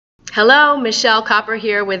Hello, Michelle Copper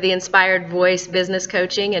here with the Inspired Voice Business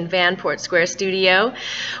Coaching in Vanport Square Studio.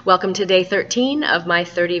 Welcome to day 13 of my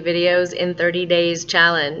 30 videos in 30 days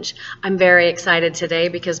challenge. I'm very excited today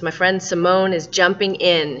because my friend Simone is jumping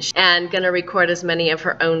in and going to record as many of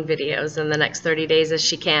her own videos in the next 30 days as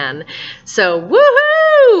she can. So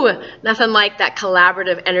woohoo! Nothing like that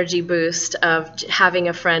collaborative energy boost of having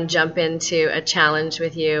a friend jump into a challenge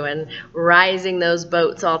with you and rising those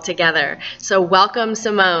boats all together. So welcome,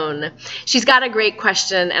 Simone. She's got a great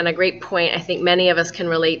question and a great point I think many of us can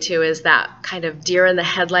relate to, is that kind of deer in the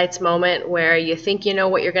headlights moment where you think you know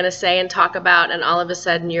what you're going to say and talk about, and all of a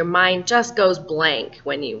sudden your mind just goes blank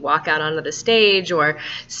when you walk out onto the stage or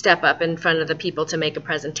step up in front of the people to make a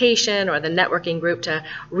presentation or the networking group to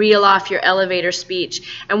reel off your elevator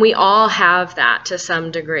speech. And we all have that to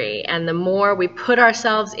some degree. And the more we put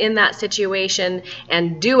ourselves in that situation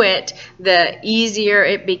and do it, the easier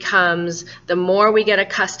it becomes, the more we get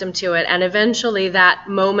accustomed to it, and eventually that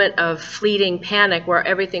moment of fleeting panic where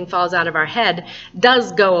everything falls out of our head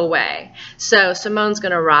does go away. So Simone's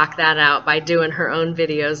going to rock that out by doing her own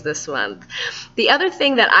videos this month. The other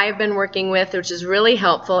thing that I've been working with, which is really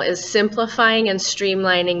helpful, is simplifying and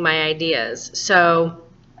streamlining my ideas. So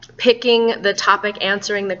picking the topic,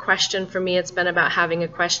 answering the question. For me, it's been about having a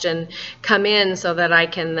question come in so that I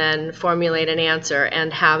can then formulate an answer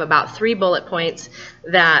and have about 3 bullet points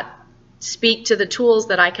that speak to the tools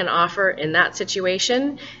that I can offer in that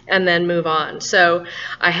situation, and then move on. So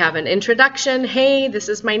I have an introduction, hey, this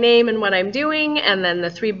is my name and what I'm doing, and then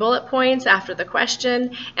the 3 bullet points after the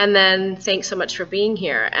question, and then thanks so much for being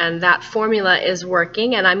here. And that formula is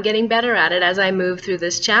working, and I'm getting better at it as I move through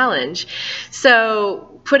this challenge.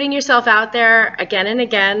 So putting yourself out there again and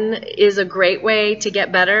again is a great way to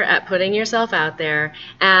get better at putting yourself out there,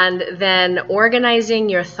 and then organizing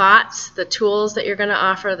your thoughts, the tools that you're going to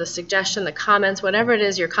offer, the suggestion, the comments, whatever it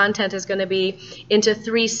is your content is going to be, into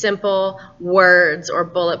 3 simple words or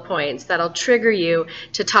bullet points that'll trigger you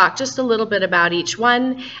to talk just a little bit about each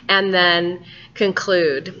one and then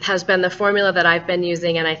conclude, has been the formula that I've been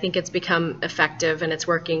using, and I think it's become effective and it's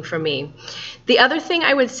working for me. The other thing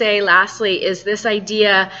I would say lastly is this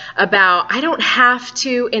idea about I don't have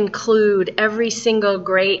to include every single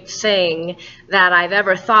great thing that I've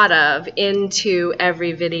ever thought of into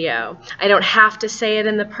every video. I don't have to say it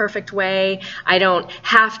in the perfect way. I don't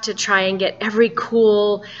have to try and get every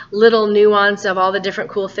cool little nuance of all the different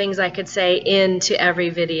cool things I could say into every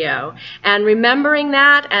video. And remembering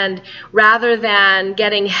that, and rather than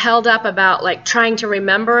getting held up about like trying to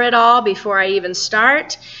remember it all before I even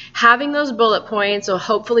start, having those bullet points will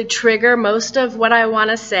hopefully trigger most of what I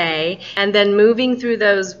want to say, and then moving through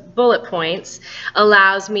those bullet points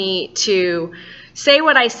allows me to say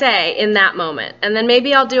what I say in that moment. And then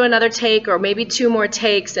maybe I'll do another take or maybe 2 more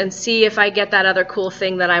takes and see if I get that other cool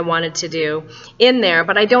thing that I wanted to do in there.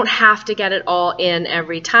 But I don't have to get it all in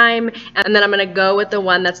every time. And then I'm going to go with the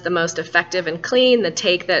one that's the most effective and clean, the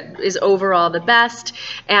take that is overall the best,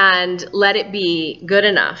 and let it be good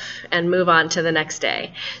enough and move on to the next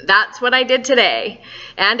day. That's what I did today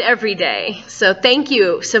and every day. So thank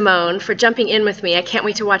you, Simone, for jumping in with me. I can't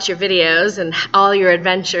wait to watch your videos and all your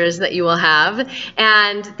adventures that you will have.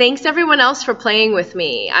 And thanks everyone else for playing with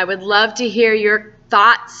me. I would love to hear your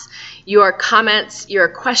thoughts, your comments, your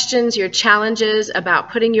questions, your challenges about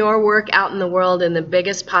putting your work out in the world in the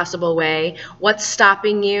biggest possible way. What's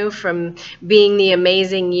stopping you from being the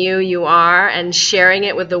amazing you are and sharing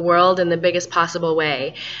it with the world in the biggest possible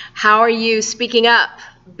way? How are you speaking up,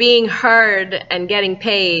 being heard, and getting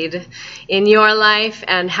paid in your life,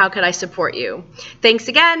 and how could I support you? Thanks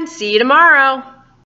again. See you tomorrow.